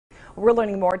We're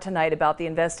learning more tonight about the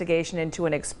investigation into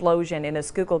an explosion in a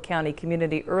Schuylkill County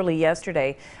community early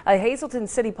yesterday. A Hazleton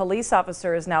City police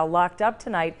officer is now locked up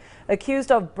tonight,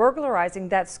 accused of burglarizing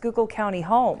that Schuylkill County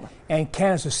home. And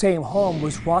Kansas, the same home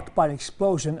was rocked by an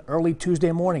explosion early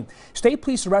Tuesday morning. State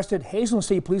police arrested Hazleton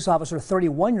City police officer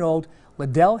 31-year-old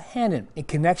Liddell Hannon in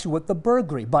connection with the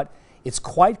burglary, but it's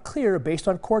quite clear based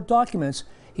on court documents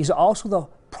he's also the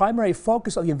primary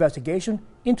focus of the investigation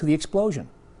into the explosion.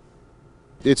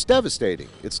 It's devastating.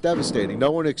 It's devastating.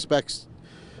 No one expects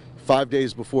 5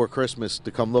 days before Christmas to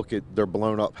come look at their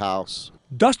blown up house.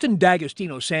 Dustin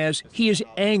D'Agostino says he is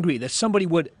angry that somebody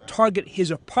would target his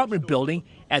apartment building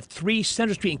at 3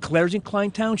 Center Street in Claresing,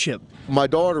 Klein Township. My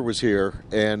daughter was here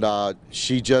and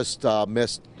she just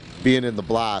missed being in the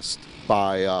blast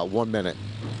by 1 minute.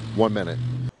 1 minute.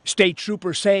 State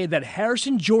troopers say that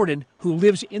Harrison Jordan, who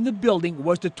lives in the building,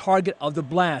 was the target of the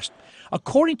blast.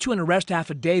 According to an arrest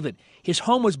affidavit, his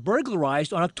home was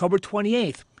burglarized on October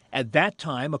 28th. At that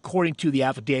time, according to the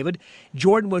affidavit,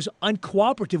 Jordan was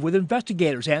uncooperative with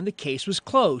investigators and the case was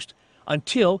closed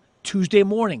until Tuesday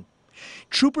morning.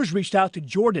 Troopers reached out to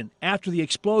Jordan after the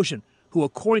explosion, who,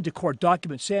 according to court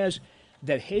documents, says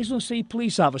that Hazleton City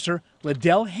police officer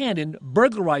Liddell Hannon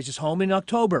burglarized his home in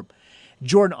October.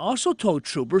 Jordan also told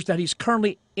troopers that he's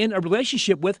currently in a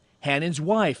relationship with Hannon's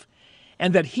wife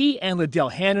and that he and Liddell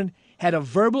Hannon had a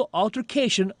verbal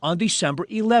altercation on December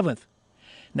 11th.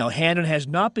 Now, Hannon has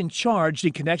not been charged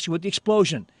in connection with the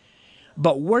explosion,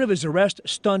 but word of his arrest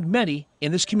stunned many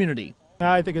in this community.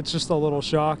 I think it's just a little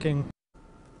shocking.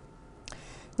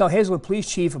 Now, Hazleton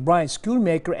Police Chief Brian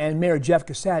Schoonmaker and Mayor Jeff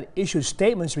Cassad issued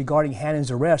statements regarding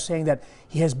Hannon's arrest, saying that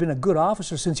he has been a good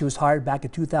officer since he was hired back in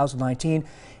 2019,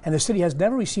 and the city has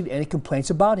never received any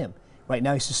complaints about him. Right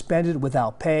now, he's suspended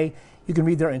without pay. You can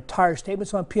read their entire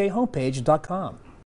statements on PAHomepage.com.